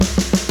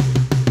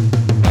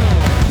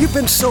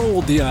We've been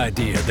sold the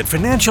idea that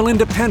financial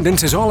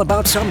independence is all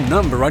about some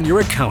number on your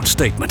account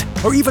statement,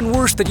 or even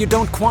worse, that you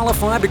don't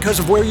qualify because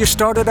of where you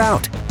started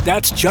out.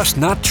 That's just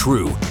not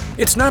true.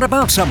 It's not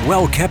about some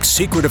well-kept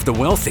secret of the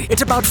wealthy.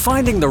 It's about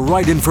finding the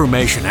right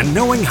information and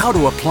knowing how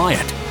to apply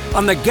it.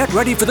 On the Get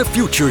Ready for the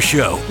Future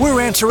show, we're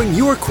answering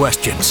your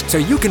questions so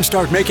you can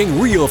start making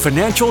real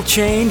financial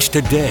change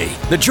today.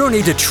 The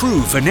journey to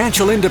true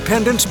financial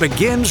independence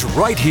begins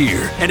right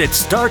here, and it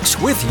starts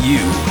with you.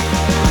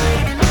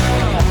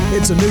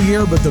 It's a new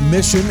year, but the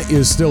mission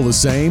is still the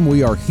same.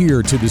 We are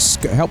here to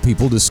help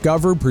people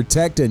discover,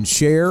 protect, and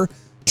share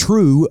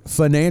true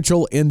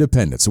financial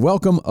independence.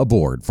 Welcome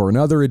aboard for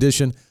another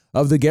edition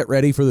of the Get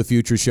Ready for the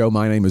Future show.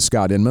 My name is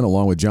Scott Inman,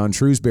 along with John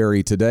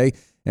Shrewsbury today.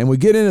 And we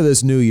get into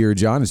this new year,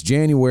 John. It's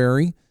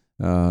January.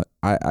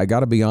 I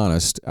got to be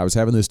honest. I was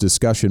having this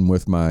discussion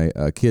with my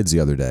kids the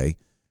other day.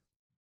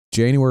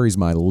 January is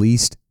my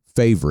least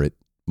favorite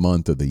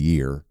month of the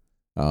year.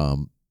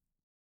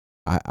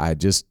 I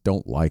just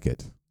don't like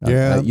it.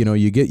 Yeah.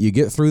 You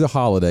get through the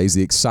holidays,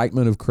 the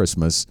excitement of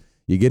Christmas.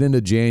 You get into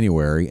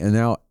January, and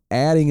now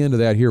adding into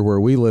that here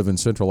where we live in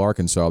Central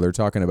Arkansas, they're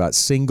talking about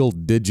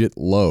single-digit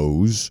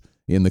lows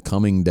in the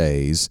coming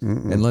days.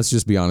 And let's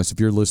just be honest, if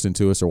you're listening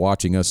to us or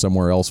watching us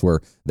somewhere else where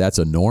that's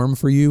a norm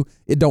for you,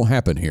 it don't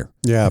happen here.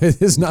 Yeah.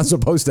 It's not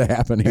supposed to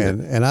happen here.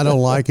 And I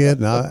don't like it.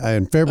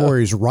 And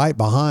February is right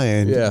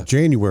behind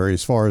January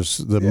as far as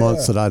the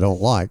months that I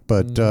don't like.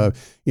 But,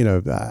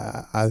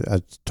 I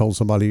told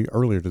somebody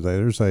earlier today,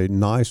 there's a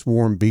nice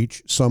warm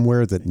beach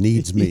somewhere that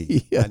needs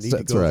me. Yes, I need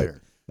that's to go right. there.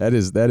 That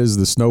is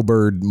the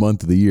snowbird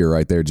month of the year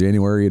right there,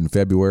 January and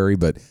February.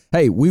 But,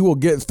 hey, we will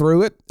get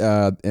through it,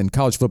 and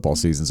college football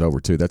season's over,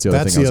 too. That's the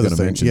other thing I was going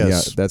to mention.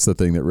 Yes. Yeah, that's the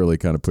thing that really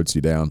kind of puts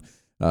you down.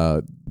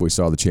 We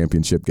saw the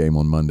championship game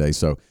on Monday.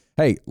 So,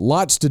 hey,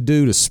 lots to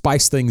do to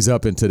spice things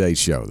up in today's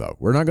show, though.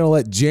 We're not going to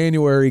let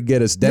January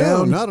get us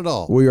down. No, not at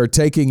all. We are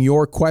taking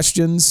your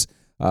questions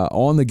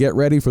on the Get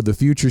Ready for the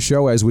Future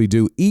show as we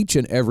do each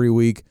and every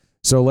week.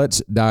 So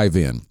let's dive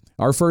in.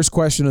 Our first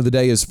question of the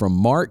day is from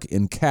Mark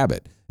in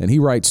Cabot. And he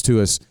writes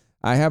to us,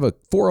 I have a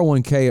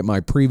 401k at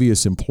my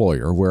previous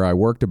employer where I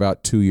worked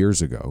about 2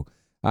 years ago.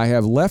 I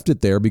have left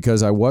it there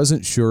because I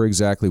wasn't sure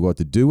exactly what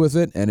to do with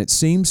it, and it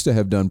seems to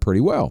have done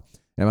pretty well.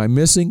 Am I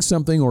missing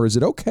something, or is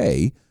it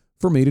okay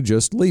for me to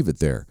just leave it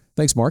there?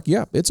 Thanks, Mark.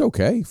 Yeah, it's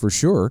okay for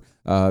sure.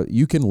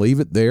 You can leave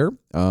it there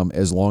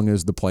as long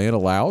as the plan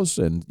allows.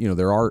 And,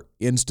 there are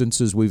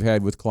instances we've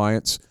had with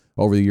clients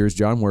over the years,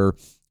 John, where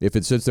if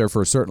it sits there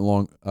for a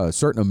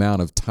certain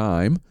amount of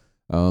time,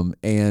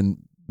 and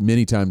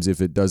many times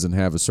if it doesn't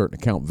have a certain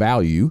account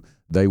value,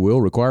 they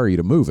will require you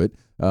to move it.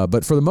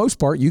 But for the most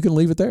part, you can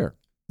leave it there.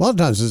 A lot of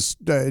times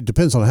it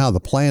depends on how the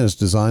plan is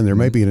designed. There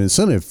may be an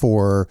incentive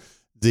for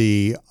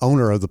the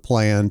owner of the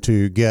plan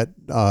to get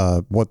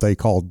what they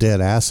call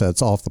dead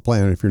assets off the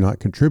plan. If you're not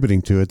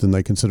contributing to it, then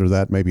they consider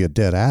that maybe a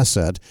dead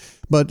asset.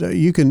 But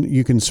you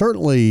can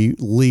certainly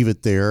leave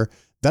it there.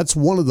 That's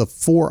one of the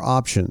four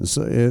options.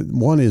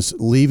 One is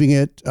leaving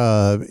it.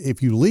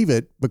 If you leave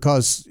it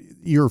because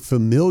you're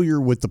familiar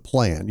with the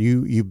plan,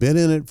 you've been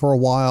in it for a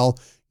while,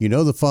 you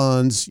know the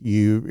funds,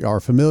 you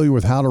are familiar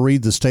with how to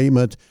read the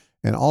statement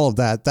and all of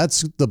that.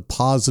 That's the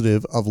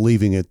positive of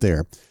leaving it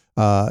there.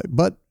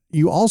 But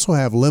you also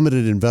have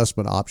limited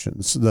investment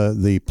options.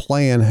 The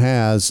plan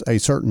has a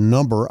certain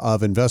number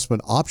of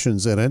investment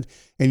options in it,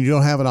 and you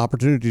don't have an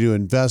opportunity to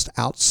invest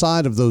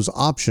outside of those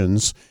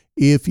options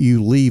if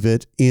you leave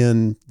it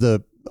in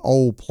the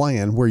old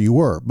plan where you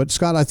were. But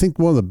Scott, I think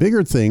one of the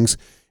bigger things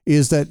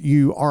is that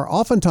you are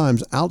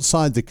oftentimes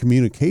outside the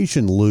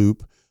communication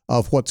loop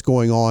of what's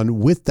going on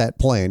with that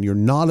plan. You're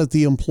not at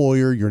the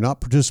employer. You're not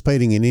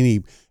participating in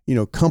any,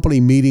 company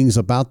meetings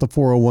about the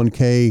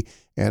 401k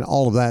and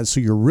all of that. So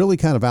you're really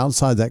kind of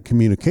outside that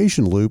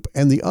communication loop.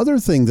 And the other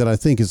thing that I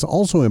think is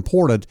also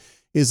important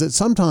is that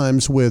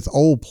sometimes with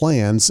old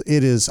plans,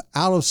 it is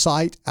out of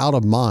sight, out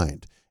of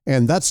mind.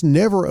 And that's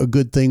never a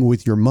good thing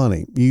with your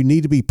money. You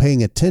need to be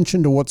paying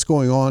attention to what's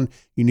going on.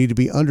 You need to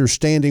be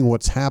understanding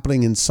what's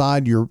happening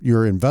inside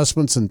your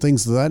investments and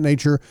things of that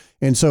nature.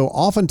 And so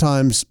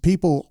oftentimes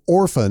people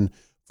orphan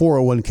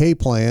 401k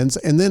plans,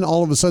 and then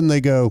all of a sudden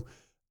they go,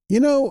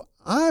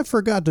 I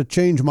forgot to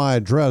change my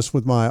address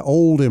with my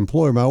old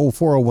employer, my old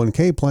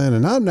 401k plan,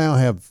 and I now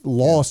have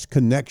lost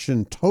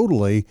connection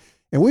totally.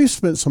 And we've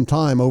spent some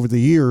time over the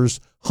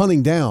years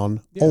hunting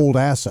down old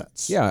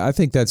assets. Yeah, I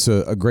think that's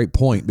a great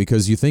point,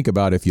 because you think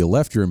about if you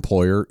left your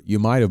employer, you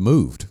might have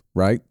moved,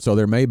 right? So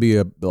there may be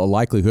a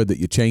likelihood that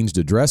you changed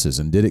addresses,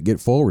 and did it get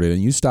forwarded,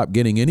 and you stopped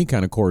getting any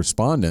kind of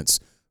correspondence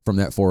from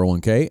that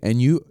 401k,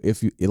 and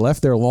if you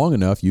left there long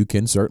enough, you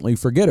can certainly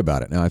forget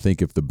about it. Now, I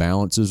think if the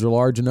balances are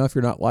large enough,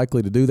 you're not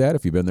likely to do that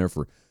if you've been there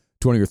for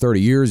 20 or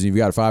 30 years and you've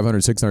got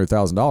 $500,000,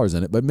 $600,000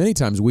 in it. But many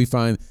times we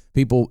find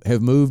people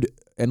have moved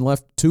and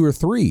left 2 or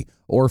 3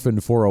 orphaned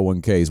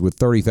 401ks with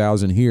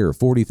 $30,000 here,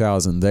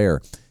 $40,000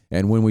 there.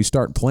 And when we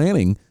start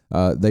planning,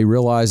 they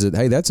realize that,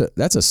 hey, that's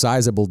a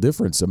sizable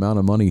amount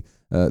of money.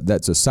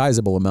 That's a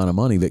sizable amount of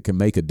money that can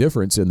make a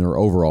difference in their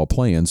overall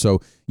plan. So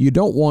you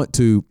don't want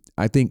to,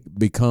 I think,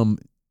 become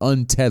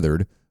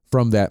untethered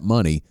from that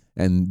money,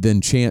 and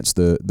then chance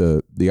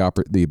the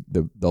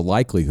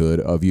likelihood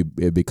of you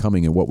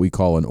becoming what we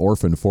call an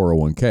orphan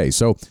 401k.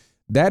 So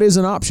that is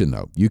an option,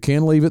 though. You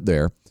can leave it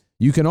there.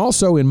 You can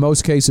also, in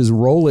most cases,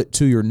 roll it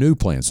to your new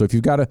plan. So if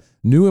you've got a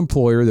new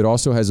employer that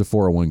also has a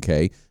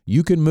 401k,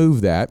 you can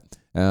move that.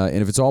 And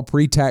if it's all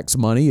pre-tax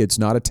money, it's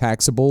not a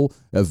taxable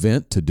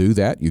event to do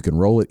that. You can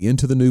roll it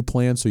into the new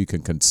plan so you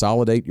can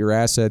consolidate your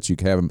assets. You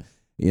can have them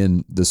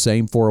in the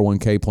same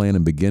 401k plan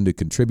and begin to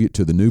contribute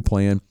to the new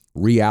plan,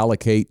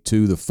 reallocate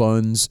to the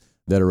funds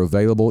that are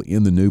available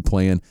in the new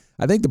plan.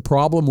 I think the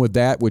problem with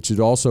that, which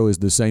also is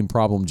the same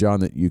problem, John,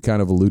 that you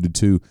kind of alluded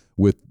to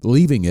with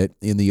leaving it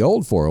in the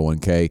old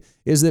 401k,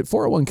 is that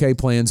 401k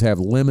plans have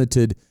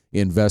limited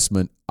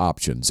investment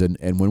options.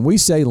 And when we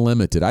say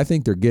limited, I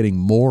think they're getting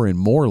more and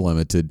more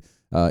limited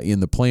in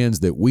the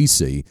plans that we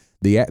see.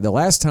 The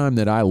last time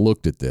that I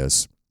looked at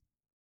this,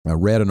 I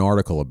read an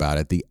article about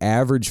it. The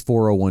average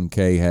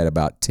 401k had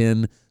about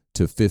 10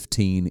 to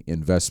 15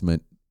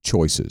 investment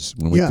choices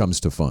when it comes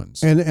to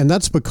funds. And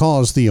that's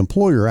because the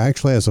employer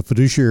actually has a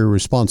fiduciary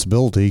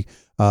responsibility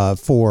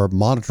for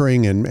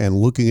monitoring and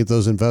looking at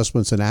those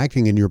investments and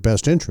acting in your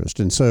best interest.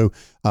 And so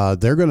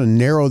they're going to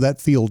narrow that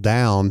field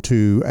down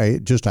to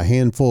just a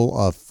handful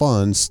of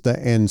funds,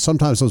 and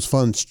sometimes those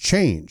funds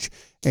change.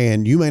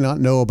 And you may not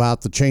know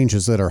about the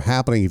changes that are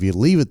happening if you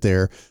leave it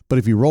there, but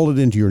if you roll it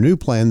into your new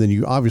plan, then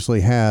you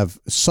obviously have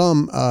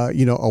some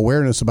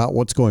awareness about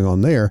what's going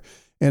on there.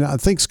 And I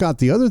think, Scott,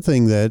 the other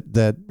thing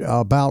that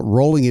about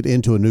rolling it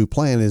into a new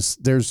plan is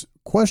there's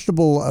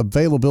questionable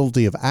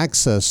availability of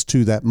access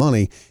to that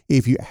money.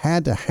 If you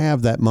had to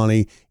have that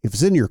money, if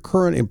it's in your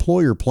current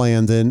employer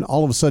plan, then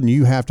all of a sudden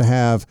you have to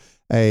have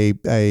a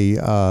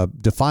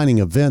defining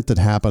event that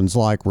happens,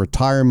 like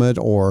retirement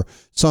or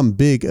some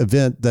big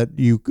event that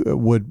you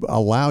would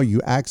allow you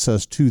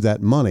access to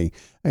that money.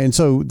 And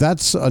so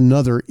that's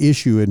another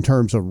issue in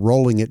terms of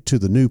rolling it to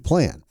the new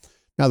plan.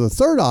 Now, the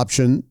third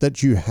option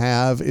that you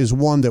have is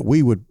one that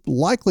we would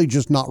likely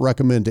just not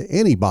recommend to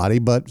anybody,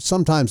 but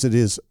sometimes it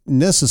is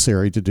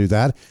necessary to do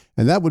that,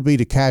 and that would be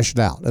to cash it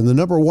out. And the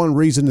number one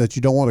reason that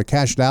you don't want to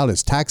cash it out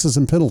is taxes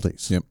and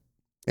penalties. Yep.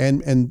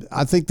 And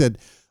I think that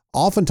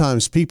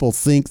oftentimes people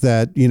think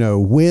that,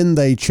 when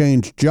they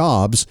change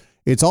jobs,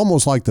 it's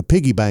almost like the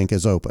piggy bank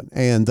is open,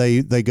 and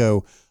they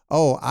go,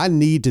 oh, I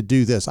need to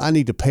do this. I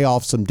need to pay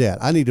off some debt.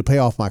 I need to pay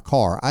off my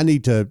car. I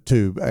need to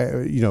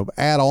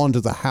add on to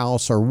the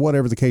house, or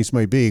whatever the case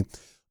may be.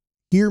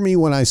 Hear me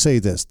when I say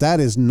this. That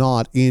is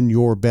not in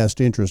your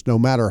best interest, no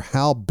matter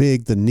how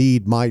big the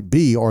need might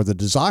be or the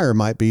desire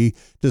might be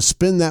to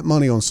spend that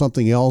money on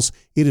something else.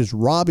 It is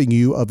robbing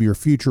you of your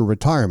future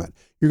retirement.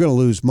 You're going to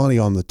lose money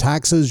on the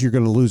taxes. You're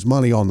going to lose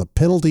money on the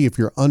penalty if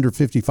you're under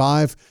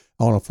 55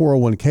 on a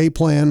 401k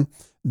plan.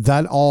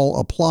 That all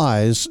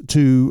applies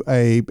to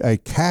a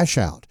cash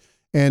out.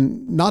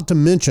 And not to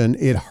mention,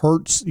 it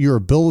hurts your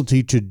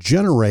ability to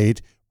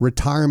generate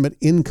retirement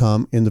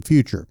income in the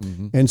future.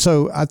 Mm-hmm. And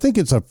so I think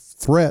it's a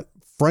threat,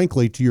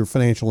 frankly, to your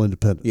financial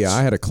independence. Yeah,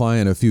 I had a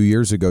client a few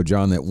years ago,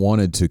 John, that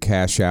wanted to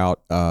cash out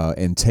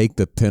and take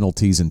the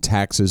penalties and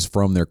taxes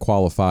from their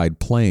qualified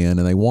plan,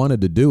 and they wanted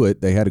to do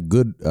it. They had a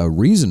good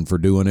reason for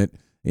doing it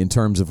in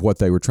terms of what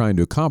they were trying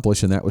to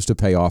accomplish, and that was to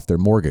pay off their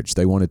mortgage.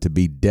 They wanted to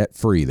be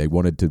debt-free. They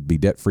wanted to be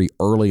debt-free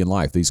early in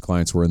life. These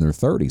clients were in their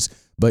 30s.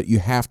 But you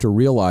have to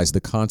realize the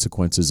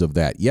consequences of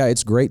that. Yeah,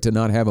 it's great to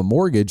not have a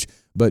mortgage,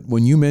 but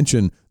when you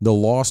mention the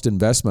lost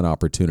investment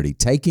opportunity,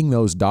 taking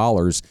those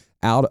dollars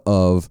out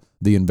of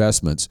the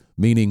investments,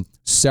 meaning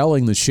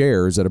selling the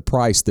shares at a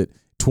price that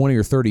 20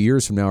 or 30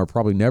 years from now are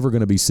probably never going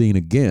to be seen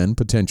again,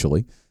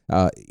 potentially,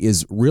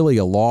 is really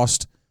a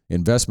lost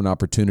investment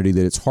opportunity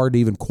that it's hard to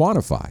even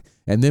quantify.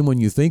 And then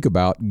when you think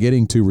about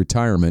getting to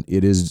retirement,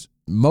 it is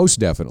most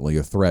definitely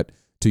a threat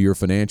to your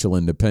financial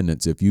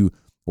independence if you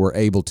were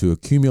able to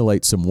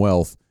accumulate some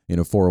wealth in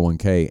a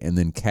 401k and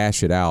then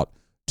cash it out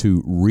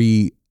to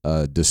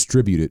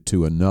redistribute it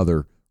to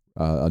another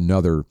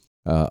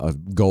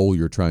goal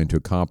you're trying to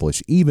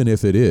accomplish, even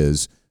if it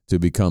is to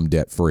become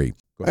debt-free.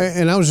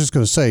 And I was just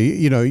going to say,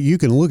 you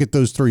can look at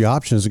those three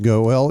options and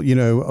go, well,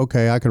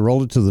 okay, I can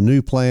roll it to the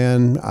new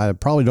plan. I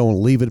probably don't want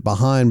to leave it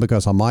behind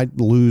because I might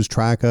lose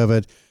track of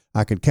it.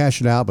 I could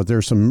cash it out, but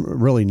there's some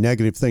really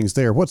negative things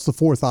there. What's the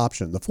fourth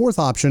option? The fourth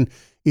option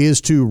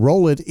is to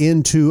roll it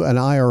into an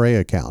IRA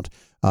account.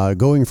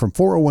 Going from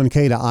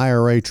 401k to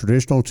IRA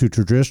traditional to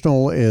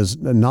traditional is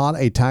not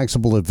a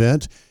taxable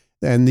event,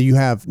 and you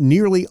have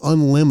nearly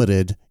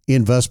unlimited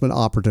investment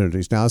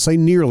opportunities. Now, I say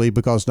nearly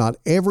because not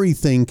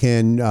everything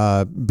can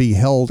be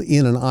held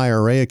in an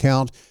IRA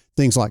account.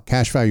 Things like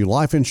cash value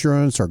life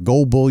insurance or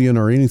gold bullion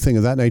or anything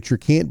of that nature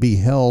can't be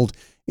held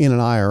in an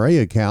IRA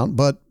account,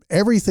 but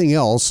everything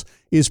else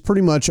is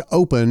pretty much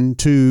open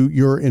to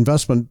your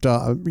investment,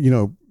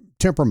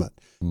 temperament.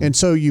 And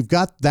so you've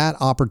got that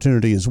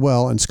opportunity as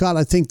well. And Scott,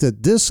 I think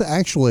that this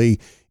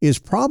actually is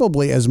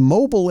probably as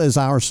mobile as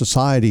our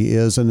society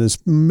is, and as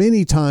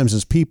many times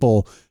as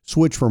people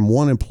switch from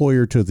one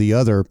employer to the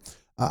other,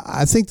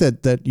 I think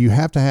that you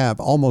have to have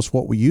almost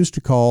what we used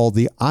to call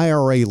the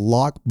IRA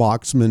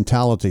lockbox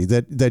mentality,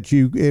 that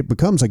it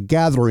becomes a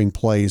gathering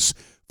place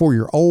for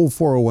your old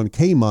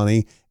 401k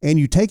money, and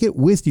you take it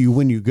with you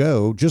when you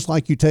go, just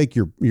like you take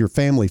your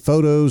family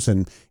photos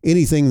and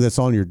anything that's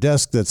on your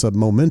desk that's a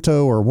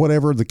memento or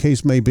whatever the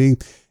case may be.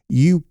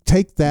 You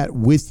take that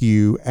with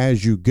you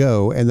as you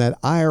go, and that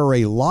IRA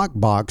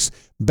lockbox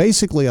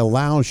basically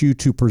allows you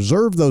to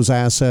preserve those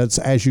assets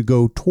as you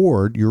go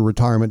toward your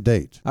retirement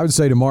date. I would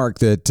say to Mark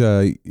that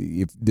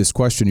if this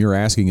question you're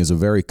asking is a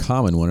very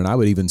common one, and I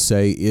would even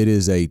say it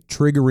is a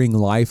triggering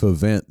life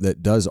event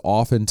that does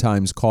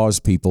oftentimes cause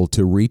people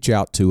to reach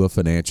out to a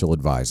financial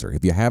advisor.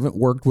 If you haven't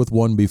worked with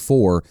one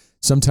before,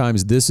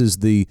 sometimes this is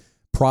the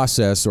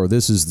process or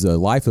this is the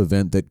life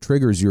event that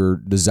triggers your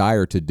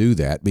desire to do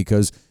that,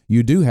 because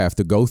you do have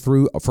to go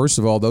through, first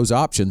of all, those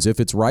options if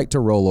it's right to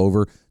roll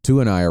over to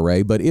an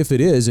IRA. But if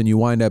it is and you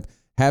wind up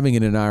having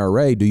it in an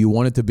IRA, do you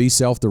want it to be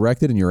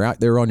self-directed and you're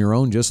out there on your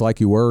own just like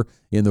you were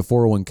in the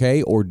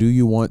 401k? Or do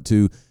you want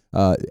to,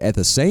 at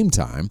the same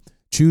time,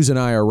 choose an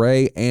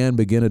IRA and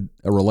begin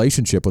a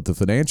relationship with the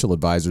financial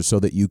advisor so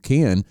that you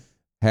can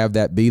have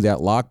that be that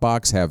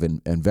lockbox, have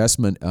an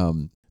investment,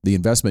 the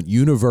investment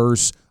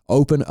universe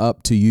open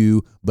up to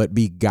you, but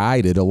be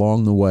guided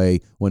along the way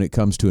when it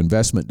comes to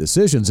investment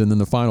decisions. And then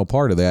the final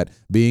part of that,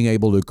 being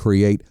able to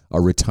create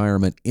a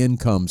retirement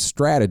income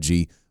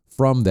strategy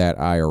from that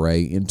IRA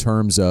in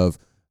terms of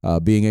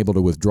being able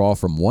to withdraw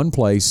from one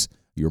place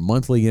your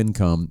monthly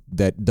income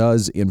that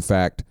does, in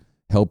fact,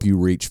 help you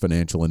reach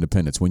financial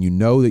independence when you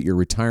know that your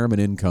retirement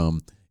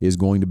income is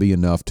going to be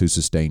enough to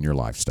sustain your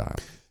lifestyle.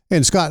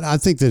 And Scott, I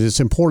think that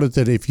it's important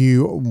that if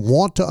you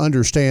want to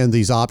understand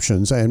these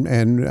options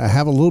and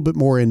have a little bit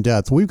more in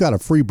depth, we've got a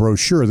free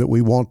brochure that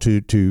we want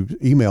to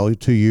email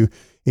to you.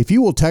 If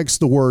you will text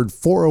the word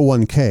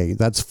 401k,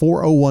 that's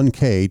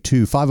 401k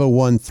to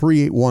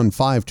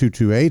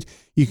 501-381-5228,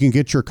 you can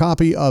get your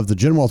copy of the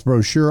Gen Wealth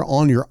brochure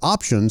on your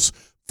options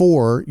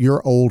for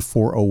your old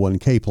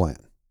 401k plan.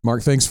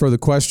 Mark, thanks for the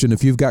question.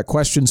 If you've got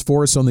questions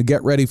for us on the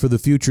Get Ready for the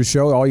Future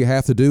show, all you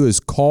have to do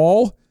is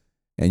call,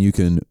 and you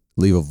can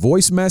leave a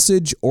voice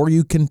message or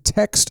you can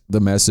text the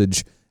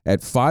message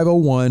at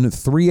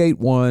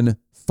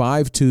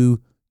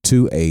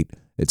 501-381-5228.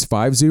 It's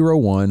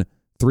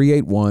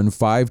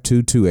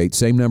 501-381-5228.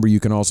 Same number you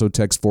can also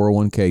text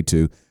 401k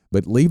to.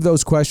 But leave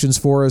those questions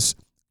for us.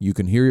 You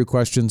can hear your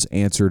questions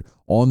answered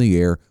on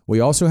the air. We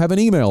also have an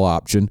email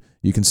option.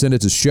 You can send it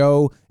to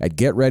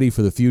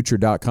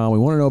show@getreadyforthefuture.com. We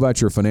want to know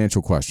about your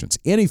financial questions.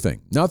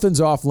 Anything.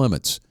 Nothing's off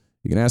limits.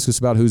 You can ask us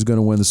about who's going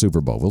to win the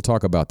Super Bowl. We'll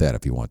talk about that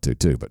if you want to,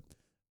 too, but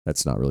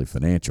that's not really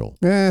financial.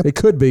 It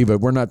could be,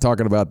 but we're not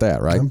talking about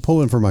that, right? I'm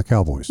pulling for my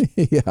Cowboys.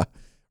 Yeah.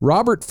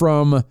 Robert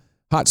from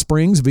Hot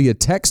Springs via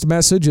text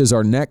message is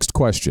our next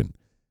question.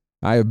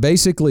 I have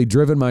basically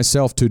driven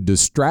myself to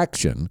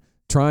distraction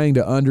trying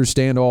to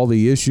understand all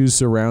the issues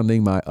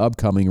surrounding my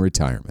upcoming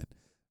retirement.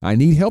 I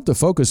need help to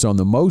focus on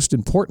the most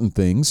important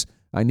things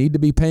I need to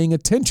be paying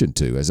attention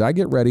to as I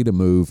get ready to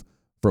move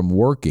from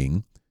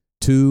working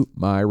to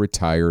my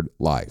retired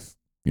life.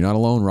 You're not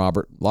alone,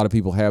 Robert. A lot of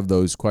people have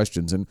those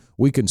questions, and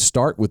we can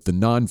start with the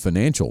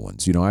non-financial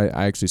ones. You know, I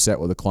actually sat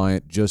with a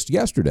client just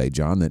yesterday,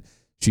 John, that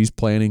she's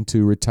planning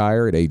to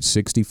retire at age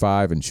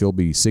 65, and she'll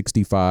be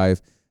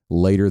 65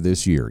 later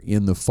this year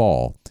in the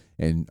fall.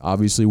 And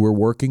obviously, we're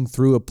working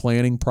through a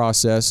planning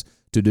process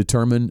to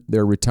determine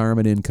their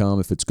retirement income,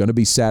 if it's going to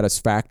be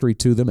satisfactory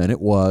to them, and it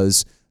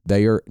was.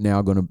 They are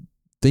now going to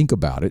think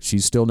about it.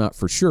 She's still not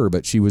for sure,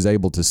 but she was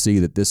able to see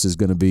that this is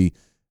going to be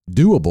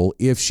doable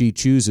if she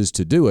chooses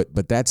to do it,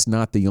 but that's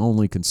not the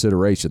only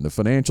consideration. The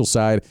financial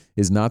side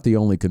is not the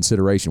only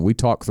consideration. We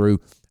talked through,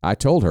 I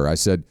told her, I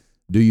said,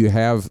 do you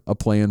have a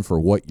plan for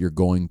what you're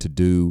going to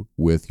do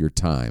with your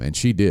time? And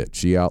she did.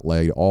 She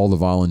outlaid all the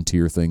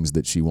volunteer things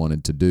that she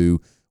wanted to do,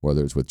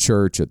 whether it's with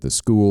church, at the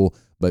school.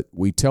 But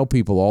we tell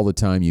people all the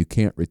time, you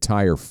can't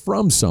retire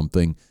from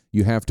something.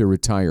 You have to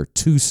retire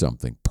to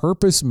something.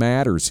 Purpose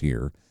matters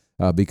here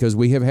because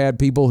we have had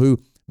people who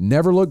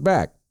never look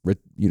back.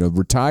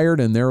 Retired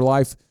and their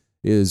life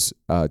is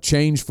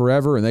changed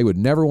forever and they would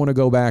never want to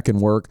go back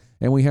and work.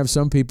 And we have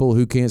some people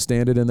who can't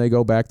stand it and they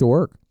go back to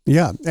work.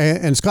 Yeah.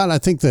 And Scott, I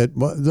think that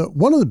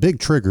one of the big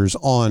triggers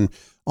on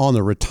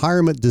the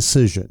retirement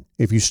decision,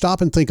 if you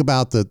stop and think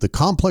about the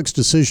complex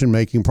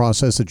decision-making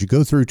process that you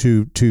go through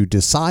to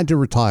decide to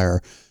retire,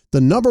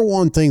 the number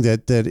one thing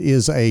that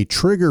is a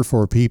trigger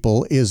for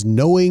people is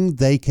knowing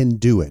they can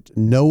do it,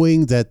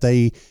 knowing that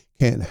they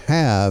can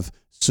have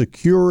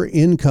secure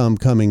income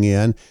coming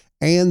in,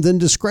 and then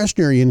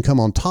discretionary income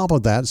on top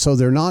of that. So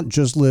they're not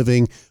just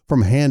living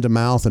from hand to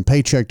mouth and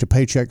paycheck to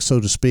paycheck,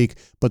 so to speak,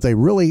 but they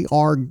really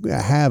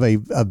have a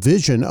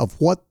vision of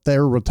what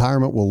their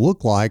retirement will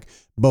look like,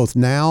 both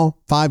now,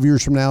 5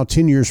 years from now,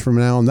 10 years from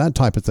now, and that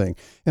type of thing.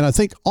 And I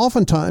think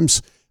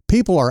oftentimes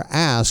people are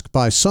asked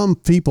by some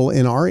people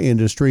in our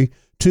industry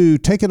to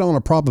take it on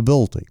a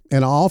probability.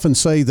 And I often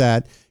say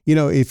that,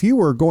 if you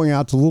were going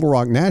out to Little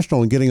Rock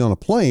National and getting on a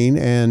plane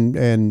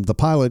and the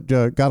pilot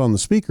got on the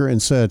speaker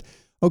and said,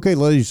 Okay,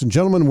 ladies and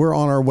gentlemen, we're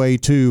on our way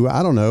to,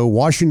 I don't know,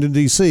 Washington,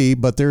 D.C.,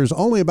 but there's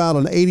only about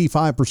an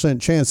 85%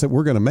 chance that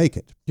we're going to make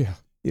it. Yeah.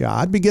 Yeah,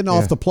 I'd be getting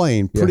off the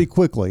plane pretty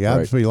quickly.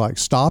 I'd be like,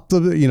 stop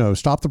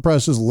the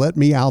presses, let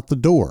me out the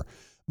door.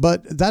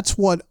 But that's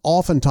what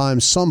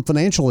oftentimes some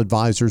financial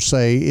advisors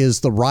say is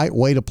the right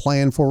way to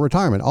plan for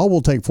retirement. Oh,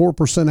 we'll take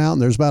 4% out,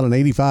 and there's about an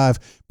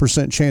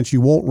 85% chance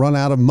you won't run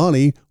out of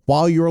money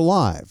while you're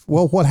alive.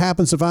 Well, what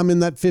happens if I'm in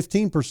that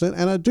 15%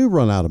 and I do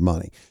run out of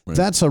money? Right.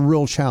 That's a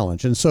real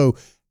challenge. And so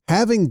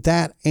having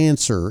that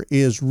answer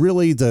is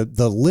really the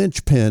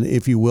linchpin,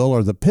 if you will,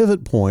 or the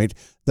pivot point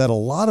that a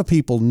lot of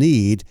people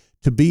need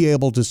to be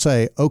able to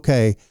say,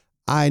 okay,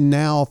 I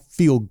now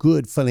feel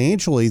good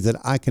financially that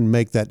I can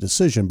make that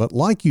decision. But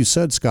like you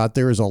said, Scott,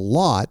 there is a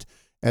lot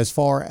as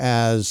far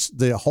as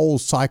the whole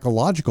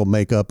psychological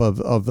makeup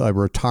of a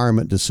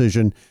retirement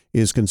decision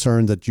is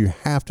concerned that you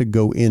have to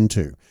go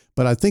into.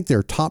 But I think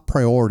their top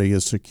priority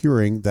is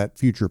securing that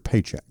future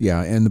paycheck.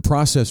 Yeah, and the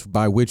process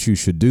by which you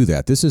should do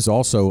that. This is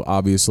also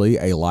obviously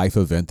a life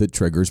event that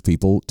triggers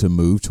people to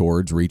move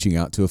towards reaching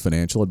out to a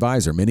financial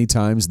advisor. Many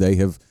times they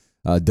have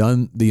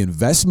done the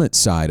investment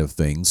side of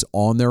things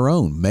on their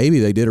own. Maybe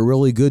they did a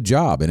really good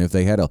job, and if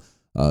they had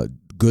a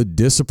good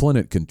discipline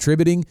at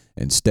contributing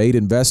and stayed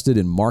invested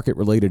in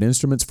market-related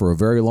instruments for a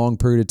very long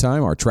period of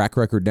time, our track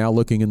record now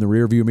looking in the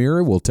rearview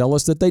mirror will tell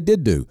us that they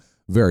did do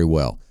very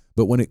well.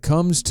 But when it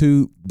comes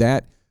to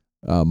that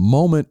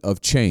moment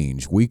of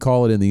change, we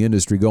call it in the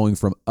industry going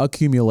from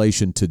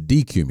accumulation to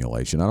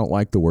decumulation. I don't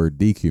like the word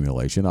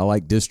decumulation. I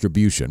like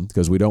distribution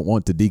because we don't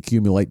want to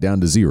decumulate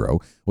down to zero.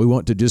 We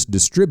want to just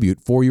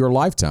distribute for your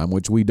lifetime,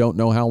 which we don't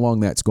know how long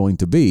that's going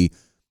to be.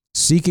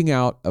 Seeking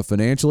out a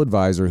financial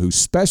advisor who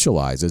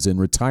specializes in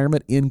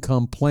retirement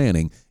income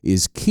planning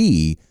is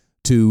key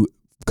to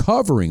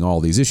covering all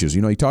these issues.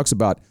 You know, he talks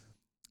about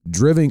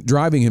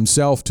driving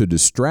himself to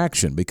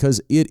distraction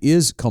because it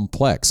is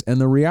complex. And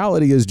the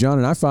reality is, John,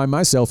 and I find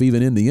myself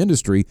even in the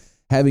industry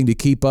having to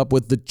keep up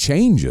with the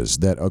changes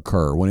that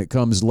occur when it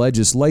comes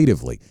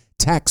legislatively,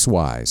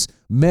 tax-wise,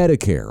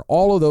 Medicare,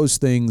 all of those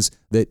things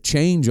that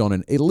change on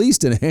at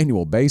least an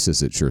annual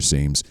basis, it sure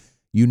seems.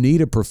 You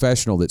need a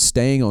professional that's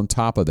staying on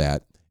top of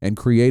that and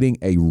creating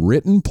a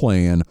written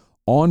plan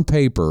on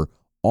paper,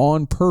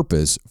 on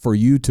purpose, for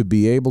you to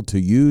be able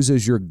to use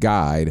as your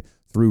guide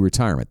through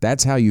retirement.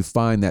 That's how you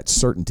find that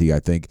certainty, I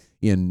think,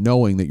 in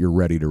knowing that you're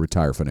ready to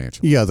retire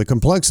financially. Yeah, the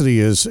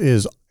complexity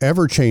is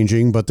ever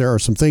changing, but there are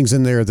some things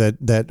in there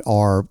that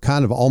are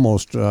kind of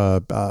almost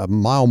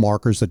mile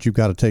markers that you've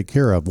got to take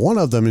care of. One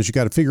of them is you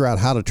got to figure out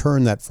how to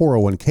turn that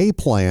 401k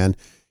plan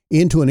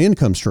into an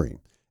income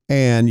stream.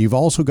 And you've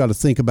also got to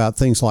think about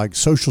things like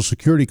Social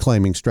Security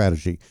claiming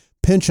strategy,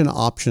 pension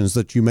options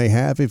that you may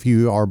have if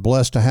you are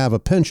blessed to have a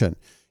pension.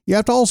 You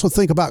have to also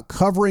think about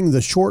covering the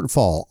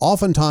shortfall.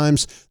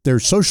 Oftentimes,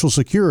 there's Social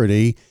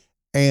Security,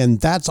 and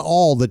that's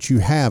all that you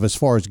have as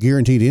far as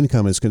guaranteed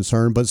income is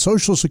concerned. But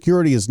Social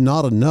Security is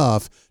not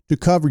enough to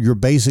cover your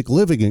basic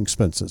living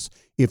expenses.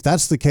 If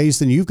that's the case,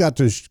 then you've got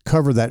to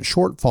cover that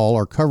shortfall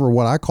or cover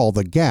what I call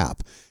the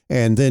gap.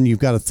 And then you've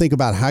got to think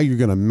about how you're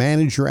going to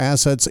manage your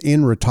assets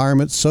in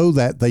retirement so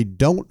that they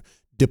don't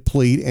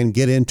deplete and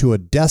get into a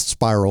death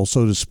spiral,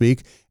 so to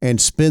speak,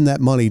 and spend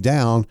that money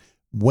down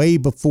way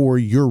before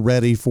you're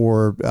ready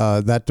for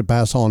that to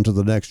pass on to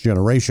the next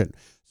generation.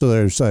 So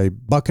there's a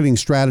bucketing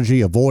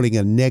strategy, avoiding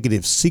a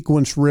negative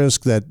sequence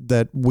risk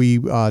that we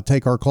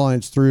take our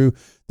clients through.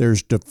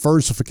 There's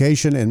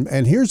diversification.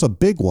 And here's a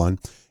big one.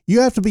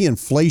 You have to be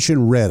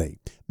inflation ready.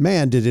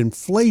 Man, did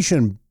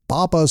inflation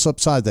bop us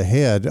upside the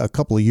head a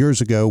couple of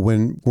years ago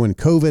when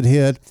COVID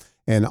hit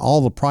and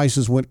all the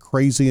prices went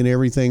crazy and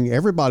everything.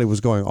 Everybody was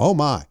going, oh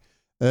my.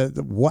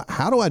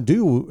 How do I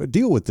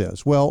deal with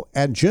this? Well,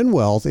 at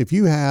GenWealth, if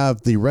you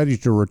have the ready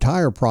to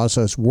retire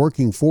process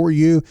working for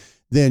you,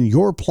 then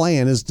your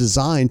plan is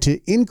designed to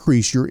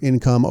increase your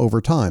income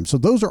over time. So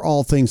those are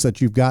all things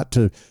that you've got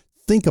to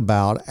think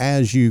about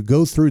as you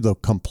go through the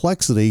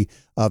complexity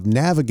of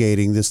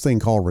navigating this thing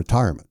called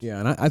retirement. Yeah,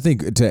 and I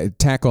think to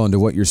tack on to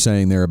what you're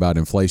saying there about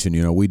inflation,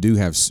 you know,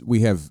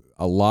 we have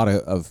a lot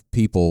of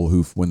people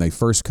who, when they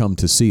first come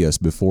to see us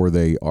before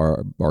they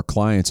are our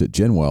clients at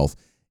GenWealth,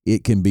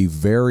 it can be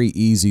very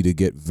easy to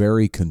get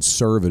very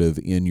conservative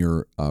in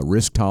your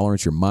risk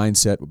tolerance, your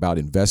mindset about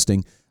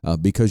investing,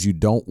 because you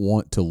don't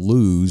want to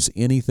lose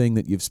anything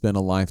that you've spent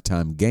a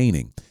lifetime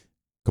gaining.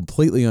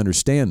 Completely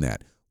understand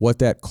that. What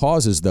that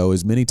causes, though,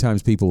 is many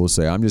times people will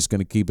say, I'm just going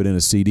to keep it in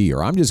a CD,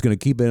 or I'm just going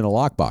to keep it in a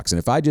lockbox. And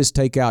if I just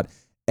take out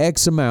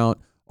X amount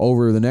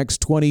over the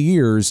next 20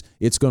 years,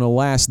 it's going to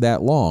last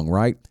that long,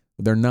 right?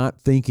 They're not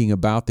thinking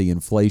about the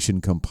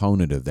inflation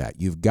component of that.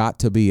 You've got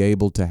to be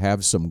able to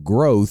have some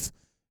growth.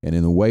 And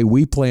in the way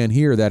we plan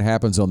here, that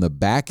happens on the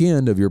back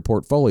end of your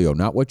portfolio,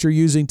 not what you're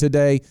using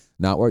today,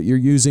 not what you're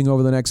using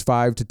over the next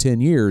 5 to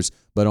 10 years,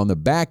 but on the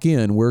back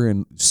end,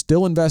 we're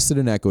still invested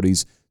in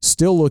equities,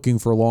 still looking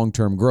for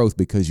long-term growth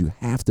because you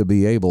have to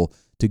be able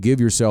to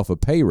give yourself a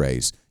pay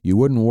raise. You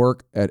wouldn't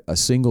work at a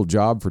single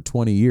job for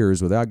 20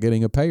 years without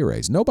getting a pay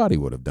raise. Nobody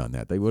would have done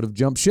that. They would have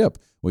jumped ship.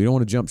 Well, you don't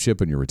want to jump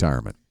ship in your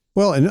retirement.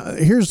 Well, and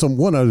here's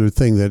one other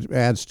thing that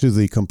adds to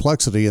the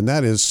complexity, and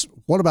that is,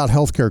 what about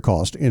healthcare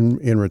cost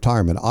in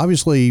retirement?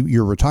 Obviously,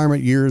 your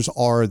retirement years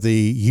are the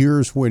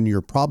years when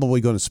you're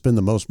probably going to spend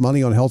the most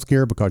money on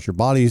healthcare because your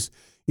body's,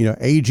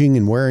 aging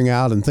and wearing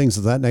out and things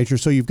of that nature.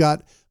 So you've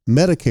got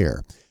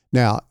Medicare.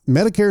 Now,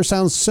 Medicare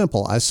sounds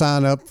simple. I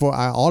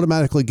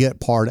automatically get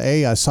Part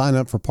A. I sign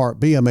up for Part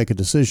B. I make a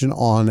decision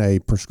on a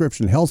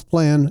prescription health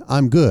plan.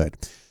 I'm good.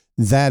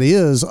 That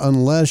is,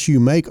 unless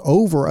you make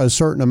over a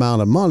certain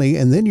amount of money,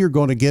 and then you're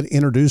going to get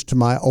introduced to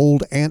my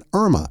old Aunt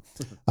Irma.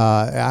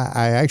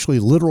 I actually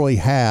literally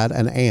had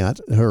an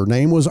aunt. Her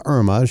name was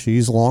Irma.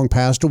 She's long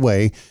passed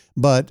away.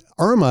 But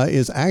Irma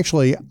is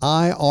actually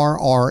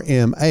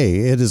IRRMA.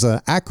 It is an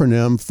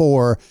acronym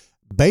for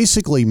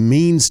basically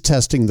means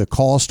testing the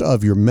cost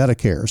of your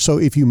Medicare. So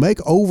if you make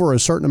over a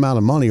certain amount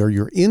of money or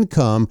your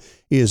income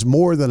is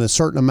more than a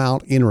certain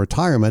amount in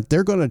retirement,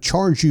 they're going to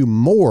charge you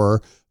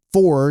more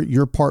for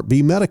your Part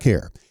B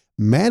Medicare.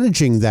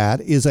 Managing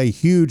that is a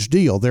huge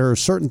deal. There are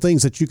certain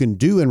things that you can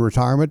do in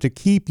retirement to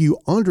keep you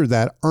under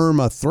that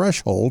IRMA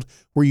threshold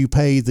where you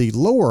pay the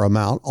lower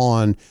amount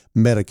on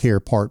Medicare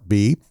Part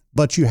B,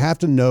 but you have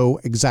to know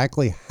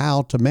exactly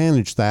how to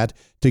manage that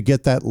to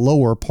get that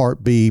lower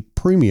Part B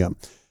premium.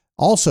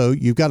 Also,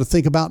 you've got to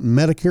think about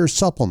Medicare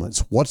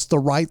supplements. What's the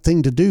right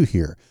thing to do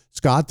here?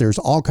 Scott, there's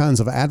all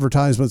kinds of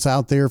advertisements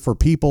out there for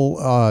people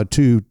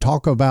to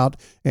talk about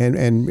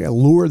and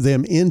lure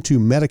them into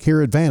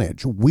Medicare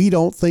Advantage. We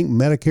don't think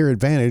Medicare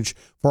Advantage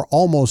for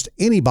almost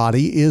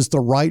anybody is the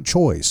right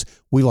choice.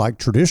 We like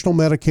traditional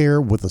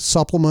Medicare with a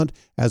supplement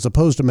as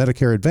opposed to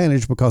Medicare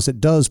Advantage because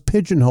it does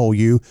pigeonhole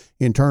you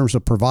in terms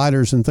of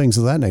providers and things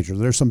of that nature.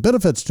 There's some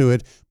benefits to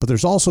it, but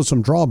there's also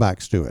some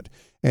drawbacks to it.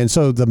 And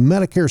so the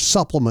Medicare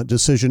supplement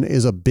decision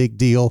is a big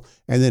deal.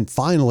 And then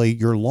finally,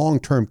 your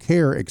long-term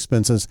care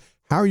expenses.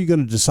 How are you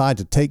going to decide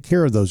to take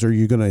care of those? Are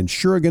you going to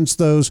insure against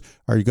those?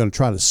 Are you going to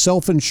try to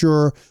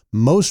self-insure?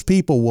 Most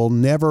people will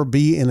never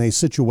be in a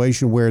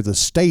situation where the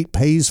state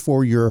pays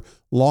for your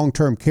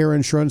long-term care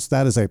insurance.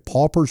 That is a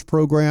paupers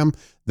program.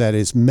 That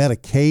is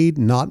Medicaid,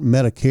 not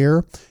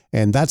Medicare.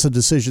 And that's a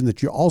decision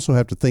that you also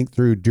have to think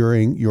through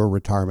during your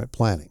retirement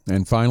planning.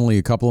 And finally,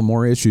 a couple of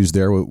more issues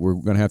there. We're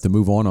going to have to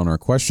move on our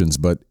questions,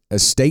 but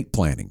estate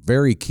planning,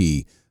 very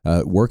key.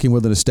 Working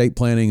with an estate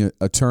planning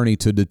attorney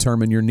to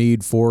determine your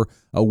need for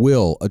a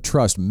will, a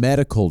trust,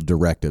 medical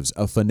directives,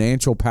 a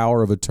financial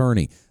power of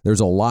attorney. There's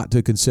a lot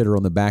to consider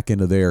on the back end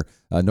of there.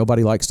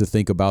 Nobody likes to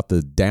think about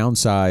the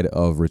downside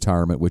of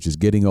retirement, which is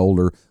getting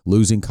older,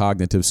 losing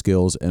cognitive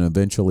skills, and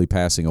eventually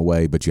passing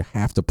away. But you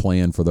have to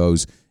plan for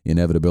those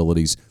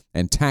inevitabilities.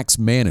 And tax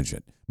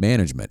management.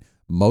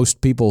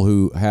 Most people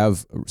who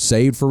have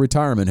saved for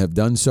retirement have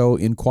done so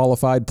in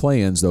qualified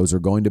plans. Those are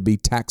going to be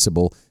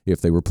taxable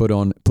if they were put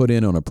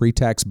in on a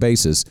pre-tax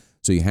basis.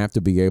 So you have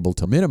to be able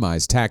to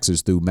minimize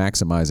taxes through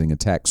maximizing a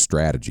tax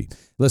strategy.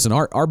 Listen,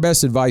 our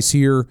best advice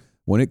here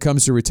when it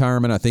comes to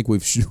retirement, I think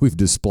we've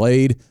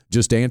displayed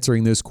just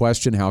answering this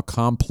question how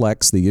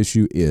complex the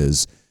issue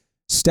is.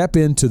 Step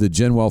into the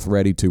GenWealth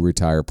Ready to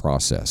Retire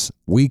process.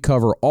 We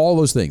cover all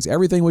those things,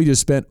 everything we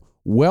just spent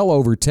well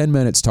over 10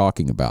 minutes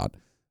talking about.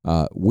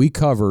 We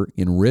cover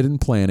in written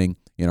planning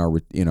in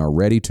our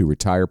Ready to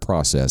Retire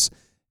process,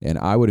 and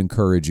I would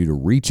encourage you to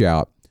reach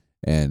out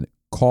and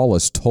call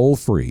us toll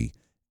free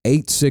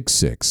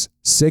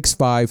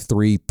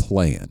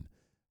 866-653-PLAN.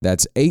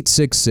 That's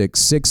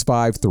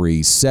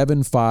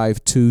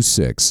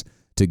 866-653-7526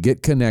 to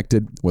get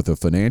connected with a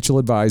financial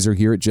advisor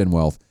here at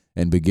GenWealth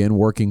and begin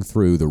working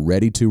through the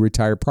Ready to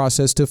Retire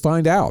process to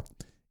find out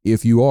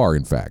if you are,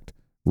 in fact,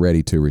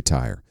 ready to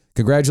retire.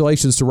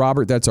 Congratulations to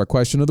Robert. That's our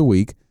question of the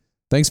week.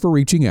 Thanks for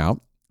reaching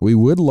out. We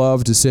would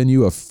love to send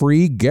you a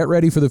free Get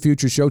Ready for the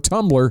Future show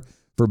tumbler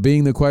for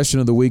being the question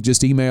of the week.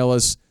 Just email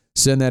us.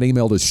 Send that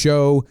email to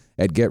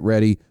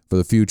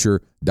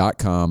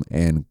show@getreadyforthefuture.com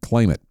and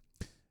claim it.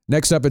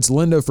 Next up, it's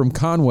Linda from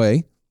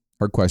Conway.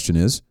 Her question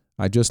is,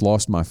 I just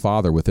lost my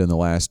father within the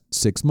last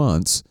 6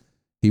 months.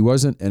 He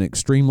wasn't an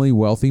extremely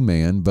wealthy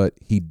man, but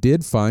he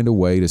did find a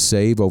way to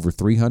save over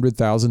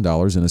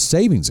 $300,000 in a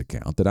savings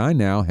account that I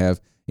now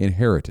have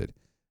inherited.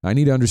 I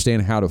need to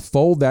understand how to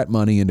fold that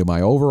money into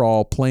my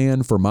overall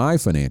plan for my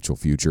financial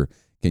future.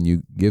 Can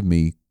you give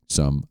me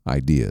some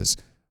ideas?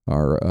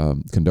 Our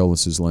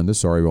condolences, Linda.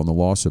 Sorry on the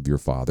loss of your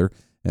father.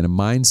 And a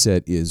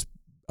mindset is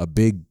a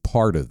big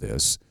part of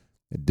this.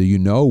 Do you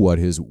know what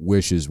his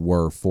wishes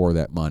were for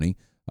that money?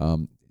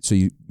 So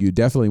you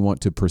definitely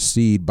want to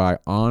proceed by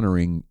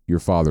honoring your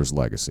father's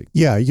legacy.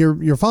 Yeah,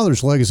 your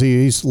father's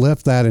legacy, he's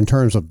left that in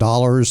terms of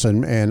dollars,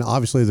 and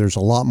obviously there's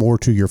a lot more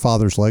to your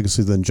father's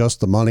legacy than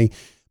just the money.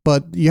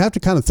 But you have to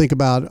kind of think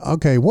about,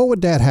 okay, what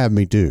would Dad have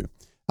me do?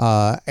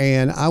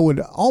 And I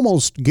would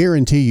almost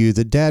guarantee you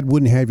that Dad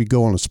wouldn't have you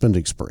go on a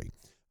spending spree.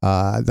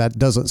 That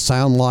doesn't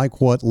sound like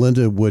what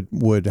Linda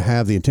would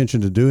have the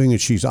intention of doing.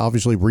 And she's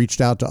obviously reached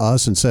out to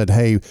us and said,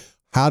 hey,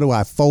 how do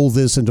I fold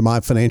this into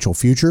my financial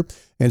future?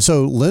 And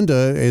so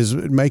Linda is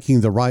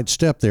making the right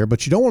step there,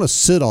 but you don't want to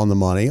sit on the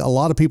money. A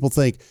lot of people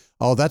think,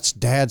 oh, that's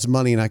dad's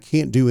money and I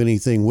can't do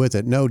anything with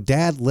it. No,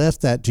 dad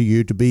left that to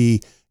you to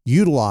be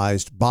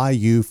utilized by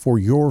you for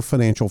your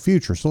financial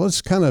future. So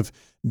let's kind of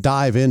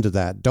dive into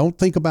that. Don't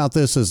think about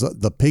this as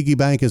the piggy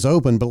bank is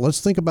open, but let's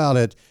think about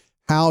it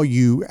how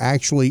you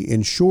actually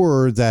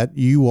ensure that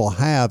you will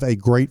have a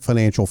great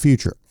financial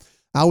future.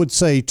 I would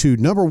say to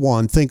number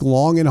one, think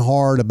long and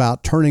hard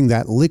about turning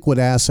that liquid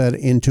asset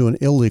into an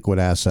illiquid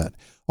asset.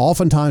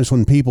 Oftentimes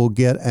when people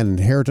get an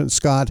inheritance,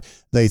 Scott,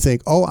 they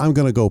think, oh, I'm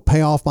going to go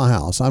pay off my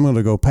house. I'm going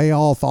to go pay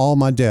off all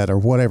my debt or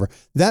whatever.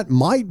 That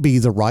might be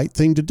the right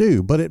thing to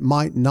do, but it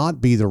might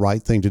not be the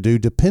right thing to do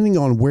depending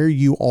on where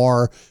you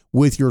are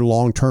with your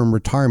long-term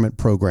retirement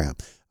program.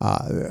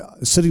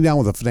 Sitting down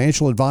with a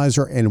financial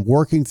advisor and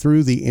working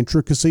through the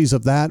intricacies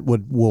of that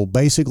will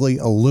basically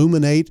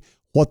illuminate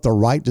what the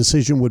right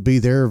decision would be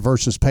there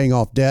versus paying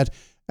off debt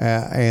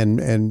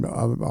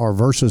or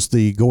versus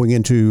the going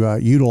into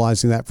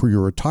utilizing that for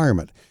your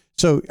retirement.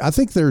 So I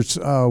think there's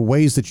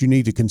ways that you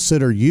need to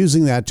consider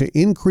using that to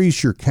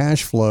increase your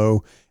cash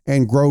flow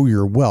and grow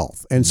your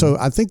wealth. And so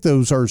I think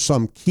those are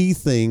some key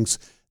things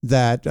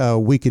that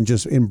we can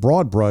just in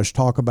broad brush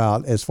talk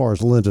about as far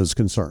as Linda is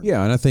concerned.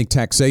 Yeah, and I think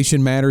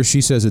taxation matters. She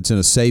says it's in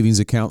a savings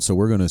account, so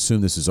we're going to assume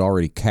this is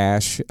already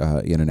cash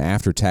in an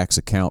after-tax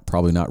account,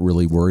 probably not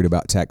really worried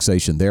about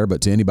taxation there.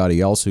 But to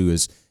anybody else who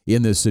is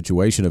in this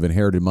situation of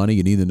inherited money,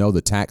 you need to know the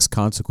tax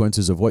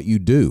consequences of what you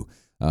do.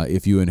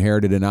 If you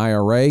inherited an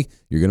IRA,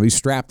 you're going to be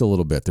strapped a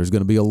little bit. There's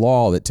going to be a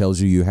law that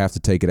tells you have to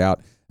take it out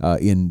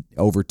in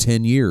over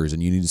 10 years,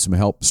 and you need some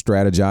help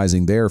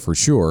strategizing there for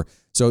sure.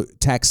 So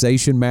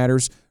taxation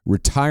matters.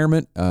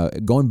 Retirement,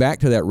 going back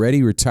to that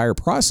ready retire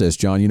process,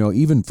 John,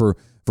 even for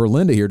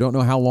Linda here, don't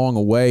know how long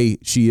away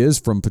she is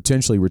from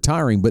potentially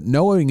retiring, but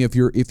knowing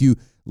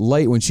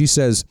when she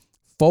says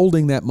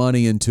folding that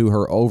money into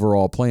her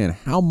overall plan,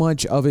 how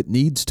much of it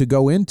needs to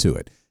go into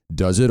it?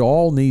 Does it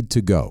all need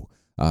to go?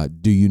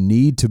 Do you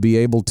need to be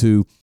able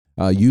to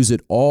use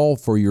it all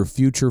for your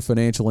future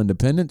financial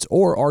independence,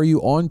 or are you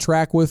on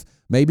track with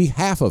maybe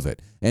half of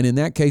it? And in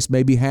that case,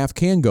 maybe half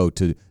can go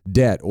to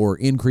debt or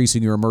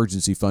increasing your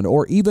emergency fund,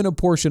 or even a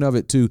portion of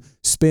it to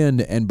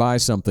spend and buy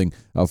something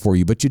for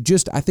you. But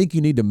I think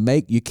you need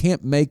to you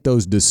can't make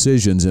those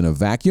decisions in a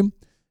vacuum.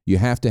 You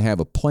have to have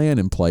a plan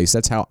in place.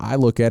 That's how I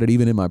look at it,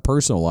 even in my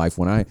personal life.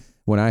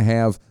 When I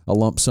have a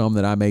lump sum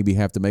that I maybe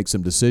have to make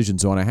some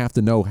decisions on, I have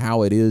to know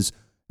how it is,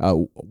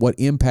 what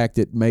impact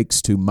it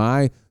makes to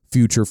my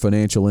future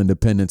financial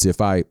independence if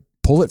I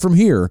pull it from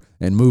here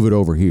and move it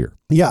over here.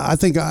 Yeah, I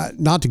think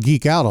not to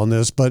geek out on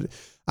this, but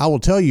I will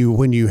tell you,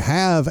 when you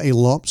have a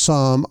lump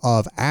sum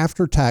of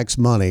after-tax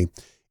money,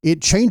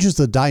 it changes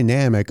the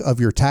dynamic of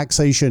your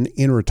taxation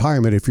in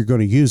retirement if you're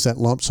going to use that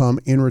lump sum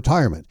in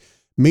retirement,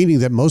 meaning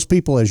that most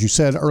people, as you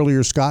said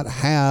earlier, Scott,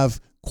 have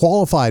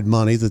qualified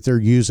money that they're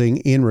using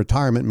in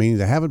retirement, meaning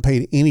they haven't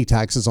paid any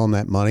taxes on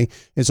that money.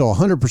 And so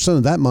 100%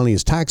 of that money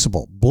is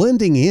taxable.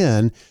 Blending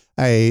in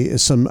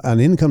an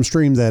income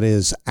stream that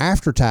is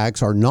after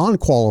tax or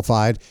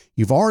non-qualified,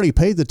 you've already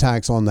paid the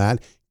tax on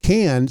that,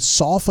 can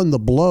soften the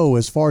blow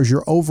as far as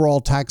your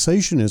overall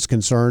taxation is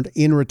concerned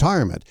in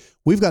retirement.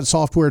 We've got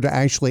software to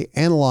actually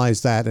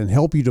analyze that and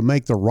help you to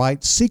make the right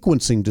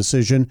sequencing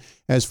decision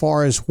as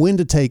far as when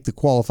to take the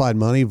qualified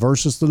money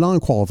versus the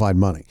non-qualified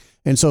money.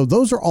 And so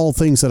those are all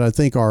things that I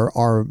think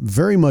are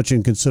very much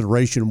in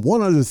consideration.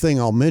 One other thing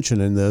I'll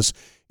mention in this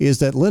is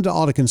that Linda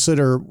ought to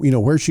consider,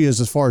 where she is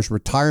as far as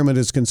retirement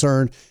is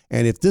concerned,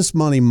 and if this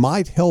money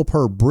might help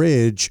her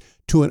bridge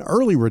to an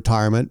early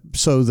retirement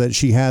so that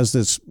she has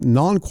this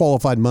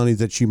non-qualified money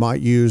that she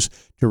might use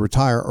to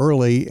retire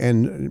early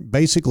and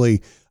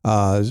basically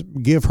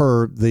give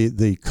her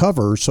the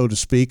cover, so to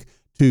speak,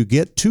 to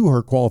get to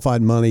her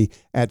qualified money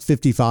at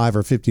 55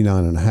 or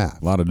 59 and a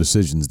half. A lot of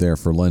decisions there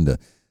for Linda.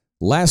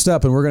 Last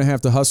up, and we're going to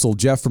have to hustle,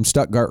 Jeff from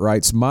Stuttgart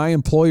writes, my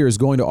employer is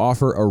going to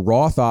offer a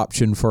Roth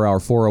option for our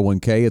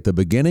 401k at the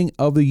beginning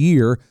of the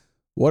year.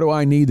 What do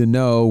I need to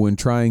know when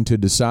trying to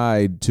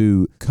decide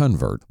to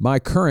convert my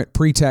current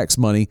pre-tax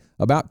money,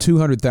 about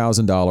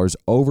 $200,000,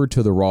 over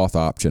to the Roth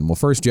option? Well,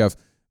 first, Jeff,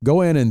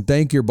 go in and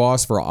thank your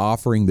boss for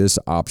offering this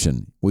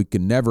option. We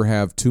can never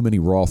have too many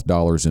Roth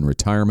dollars in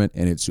retirement,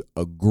 and it's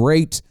a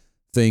great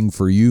thing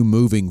for you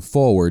moving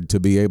forward to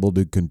be able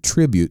to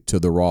contribute to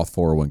the Roth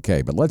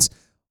 401k. But let's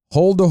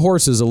hold the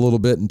horses a little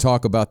bit and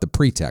talk about the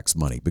pre-tax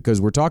money,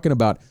 because we're talking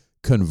about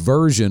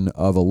conversion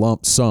of a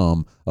lump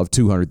sum of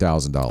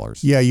 $200,000.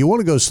 Yeah, you want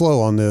to go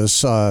slow on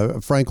this,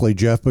 frankly,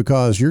 Jeff,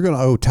 because you're going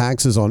to owe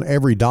taxes on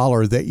every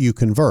dollar that you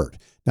convert.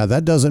 Now,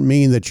 that doesn't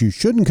mean that you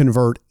shouldn't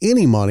convert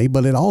any money,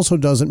 but it also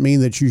doesn't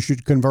mean that you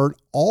should convert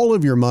all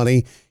of your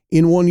money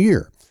in 1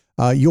 year.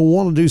 You'll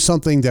want to do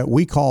something that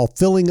we call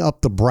filling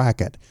up the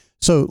bracket.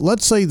 So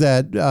let's say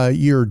that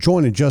your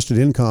joint adjusted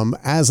income,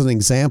 as an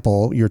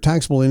example, your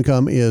taxable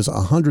income is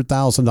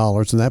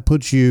 $100,000, and that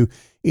puts you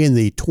in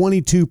the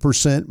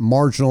 22%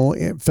 marginal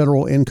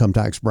federal income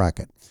tax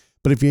bracket.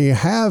 But if you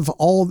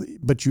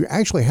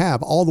actually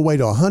have all the way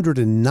to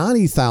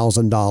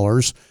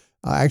 $190,000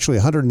 actually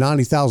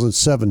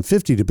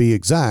 $190,750 to be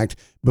exact,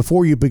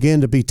 before you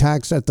begin to be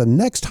taxed at the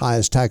next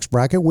highest tax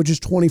bracket, which is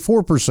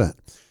 24%.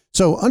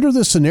 So under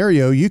this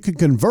scenario, you could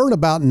convert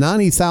about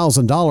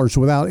 $90,000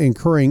 without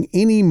incurring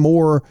any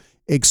more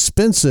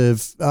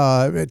expensive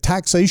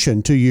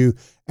taxation to you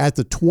at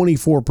the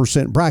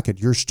 24% bracket.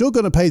 You're still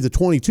going to pay the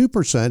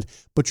 22%,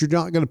 but you're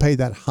not going to pay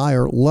that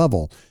higher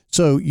level.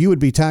 So you would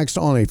be taxed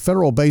on a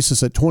federal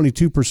basis at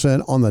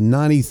 22% on the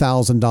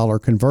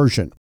 $90,000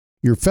 conversion.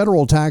 Your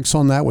federal tax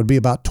on that would be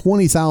about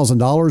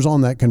 $20,000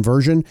 on that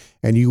conversion,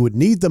 and you would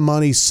need the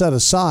money set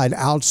aside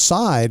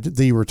outside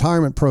the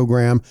retirement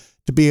program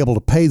to be able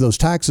to pay those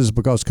taxes,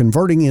 because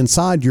converting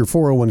inside your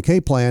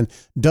 401k plan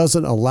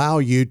doesn't allow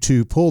you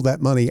to pull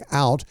that money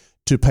out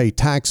to pay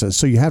taxes.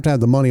 So you have to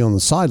have the money on the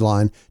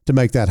sideline to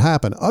make that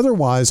happen.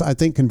 Otherwise, I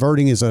think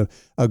converting is a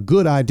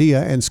good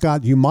idea. And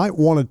Scott, you might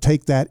want to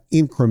take that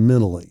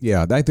incrementally.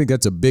 Yeah, I think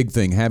that's a big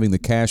thing, having the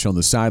cash on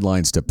the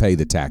sidelines to pay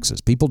the taxes.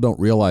 People don't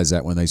realize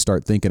that when they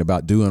start thinking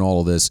about doing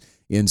all of this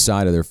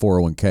inside of their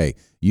 401k.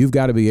 You've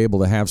got to be able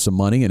to have some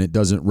money, and it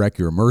doesn't wreck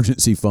your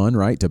emergency fund,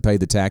 right, to pay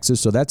the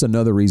taxes. So that's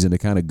another reason to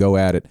kind of go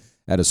at it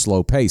at a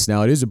slow pace.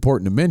 Now, it is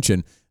important to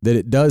mention that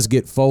it does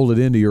get folded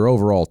into your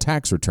overall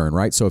tax return,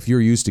 right? So if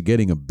you're used to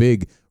getting a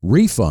big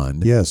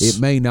refund, yes,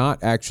 it may not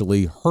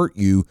actually hurt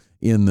you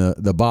in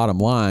the bottom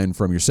line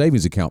from your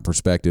savings account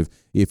perspective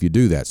if you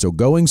do that. So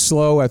going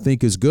slow, I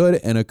think, is good,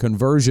 and a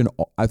conversion,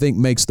 I think,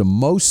 makes the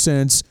most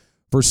sense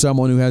for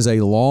someone who has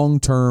a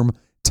long-term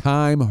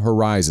time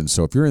horizon.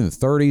 So if you're in the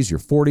 30s, your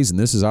 40s, and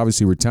this is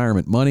obviously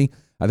retirement money,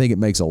 I think it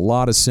makes a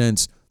lot of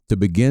sense to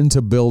begin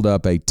to build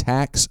up a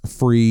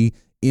tax-free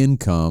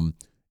income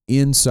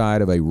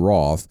inside of a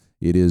Roth.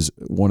 It is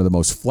one of the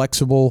most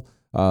flexible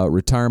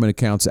retirement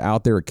accounts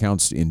out there,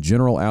 accounts in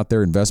general out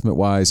there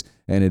investment-wise,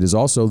 and it is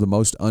also the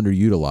most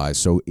underutilized.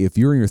 So if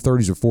you're in your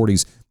 30s or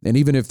 40s, and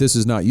even if this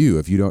is not you,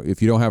 if you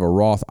don't have a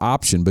Roth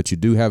option, but you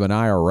do have an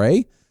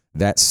IRA,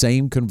 that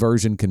same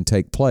conversion can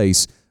take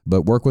place,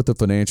 but work with a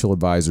financial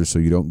advisor so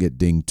you don't get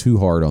dinged too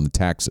hard on the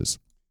taxes.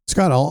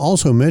 Scott, I'll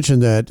also mention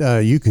that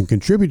you can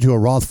contribute to a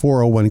Roth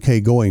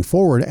 401k going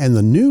forward, and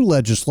the new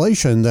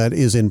legislation that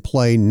is in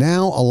play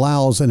now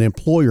allows an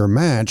employer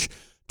match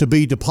to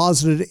be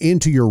deposited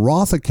into your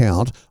Roth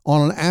account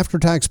on an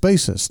after-tax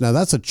basis. Now,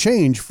 that's a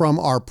change from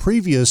our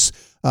previous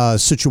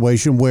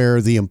situation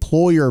where the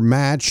employer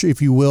match,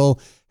 if you will,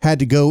 had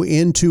to go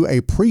into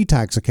a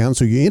pre-tax account.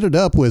 So you ended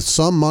up with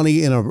some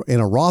money in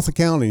a Roth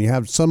account, and you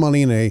have some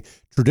money in a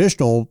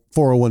traditional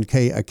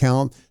 401k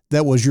account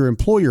that was your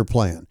employer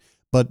plan.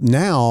 But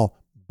now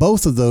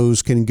both of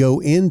those can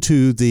go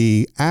into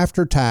the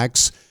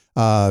after-tax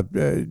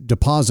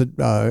deposit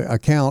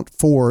account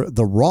for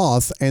the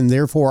Roth, and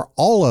therefore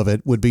all of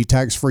it would be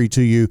tax-free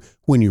to you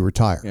when you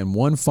retire. And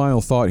one final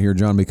thought here,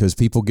 John, because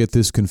people get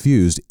this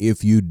confused.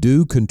 If you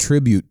do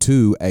contribute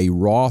to a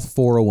Roth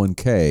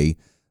 401k,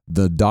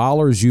 the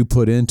dollars you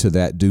put into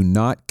that do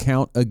not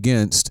count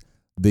against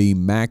the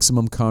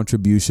maximum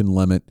contribution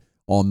limit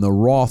on the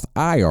Roth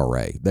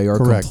IRA. They are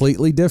correct.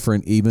 Completely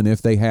different, even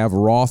if they have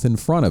Roth in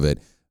front of it.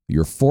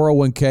 Your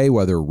 401k,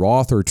 whether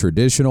Roth or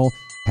traditional,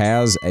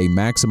 has a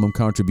maximum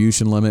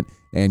contribution limit,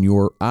 and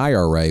your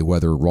IRA,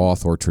 whether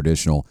Roth or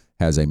traditional,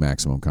 has a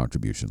maximum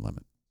contribution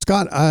limit.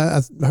 Scott,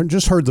 I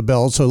just heard the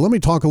bell, so let me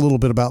talk a little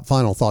bit about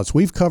final thoughts.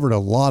 We've covered a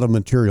lot of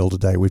material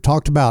today. We've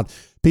talked about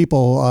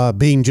people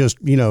being just,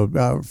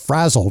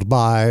 frazzled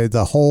by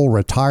the whole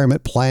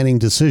retirement planning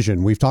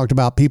decision. We've talked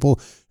about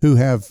people who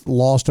have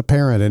lost a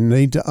parent and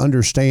need to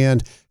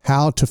understand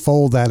how to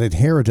fold that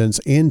inheritance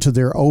into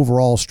their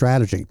overall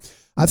strategy.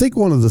 I think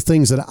one of the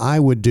things that I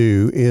would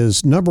do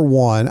is, number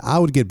one, I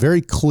would get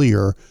very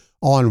clear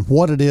on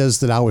what it is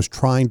that I was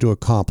trying to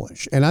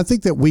accomplish. And I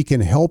think that we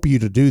can help you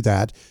to do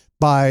that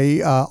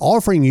by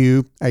offering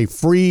you a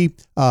free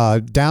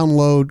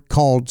download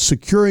called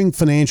Securing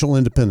Financial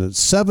Independence,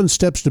 7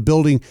 Steps to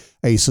Building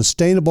a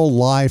Sustainable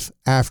Life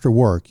After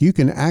Work. You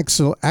can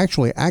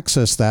actually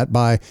access that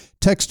by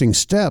texting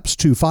STEPS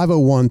to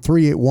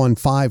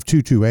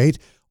 501-381-5228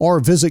 or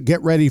visit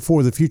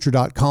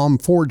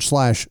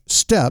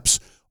getreadyforthefuture.com/steps.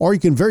 Or you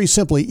can very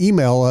simply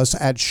email us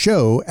at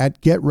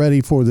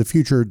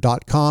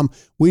show@getreadyforthefuture.com.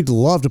 We'd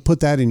love to put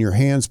that in your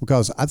hands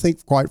because I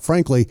think, quite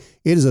frankly,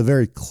 it is a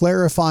very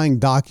clarifying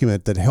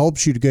document that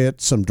helps you to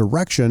get some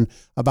direction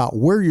about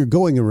where you're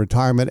going in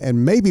retirement,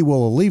 and maybe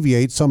will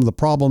alleviate some of the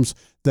problems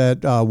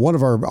that one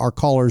of our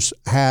callers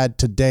had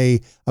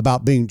today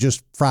about being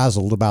just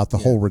frazzled about the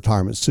whole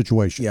retirement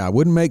situation. Yeah, I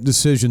wouldn't make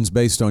decisions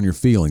based on your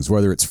feelings,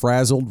 whether it's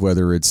frazzled,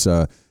 whether it's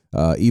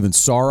even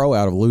sorrow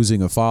out of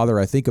losing a father.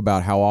 I think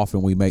about how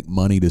often we make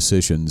money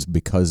decisions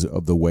because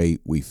of the way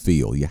we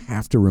feel. You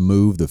have to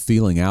remove the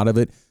feeling out of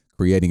it.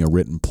 Creating a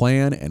written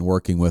plan and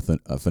working with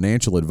a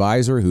financial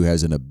advisor who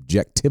has an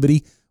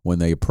objectivity when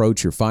they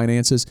approach your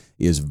finances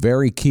is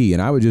very key.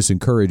 And I would just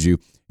encourage you,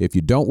 if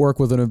you don't work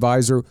with an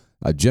advisor,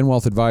 a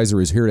GenWealth advisor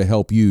is here to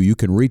help you. You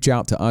can reach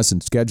out to us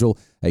and schedule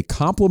a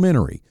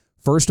complimentary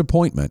first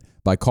appointment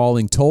by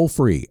calling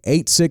toll-free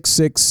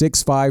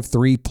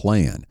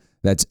 866-653-PLAN.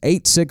 That's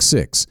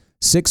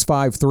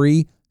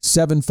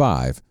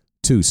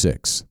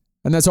 866-653-7526.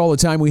 And that's all the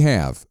time we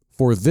have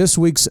for this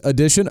week's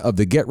edition of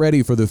the Get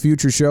Ready for the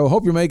Future show.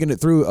 Hope you're making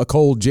it through a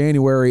cold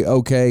January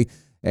okay.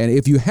 And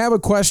if you have a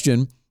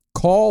question,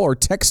 call or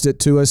text it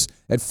to us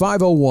at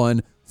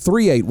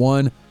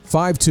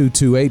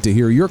 501-381-5228 to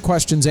hear your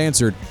questions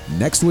answered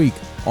next week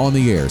on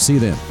the air. See you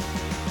then.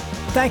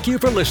 Thank you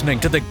for listening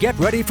to the Get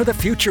Ready for the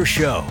Future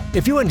show.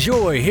 If you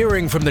enjoy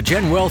hearing from the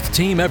Gen Wealth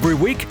team every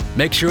week,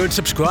 make sure and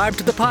subscribe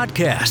to the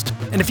podcast.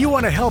 And if you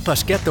want to help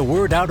us get the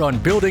word out on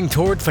building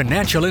toward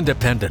financial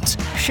independence,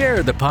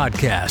 share the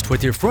podcast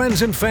with your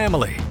friends and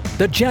family.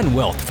 The Gen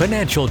Wealth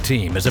Financial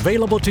Team is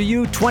available to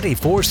you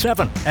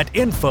 24/7 at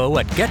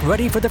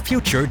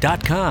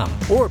info@getreadyforthefuture.com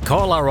or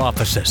call our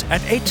offices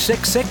at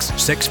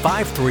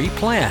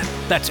 866-653-PLAN.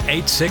 That's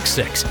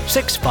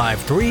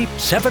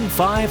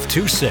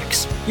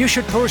 866-653-7526. You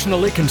should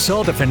personally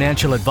consult a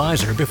financial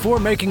advisor before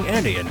making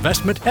any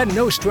investment, and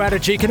no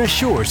strategy can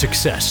assure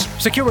success.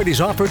 Securities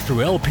offered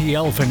through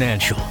LPL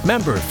Financial.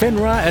 Member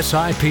FINRA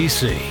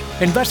SIPC.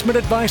 Investment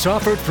advice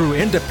offered through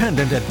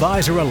Independent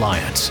Advisor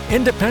Alliance.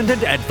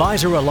 Independent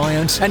Advisor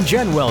Alliance and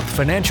Gen Wealth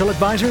Financial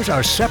Advisors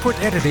are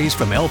separate entities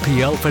from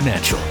LPL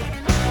Financial.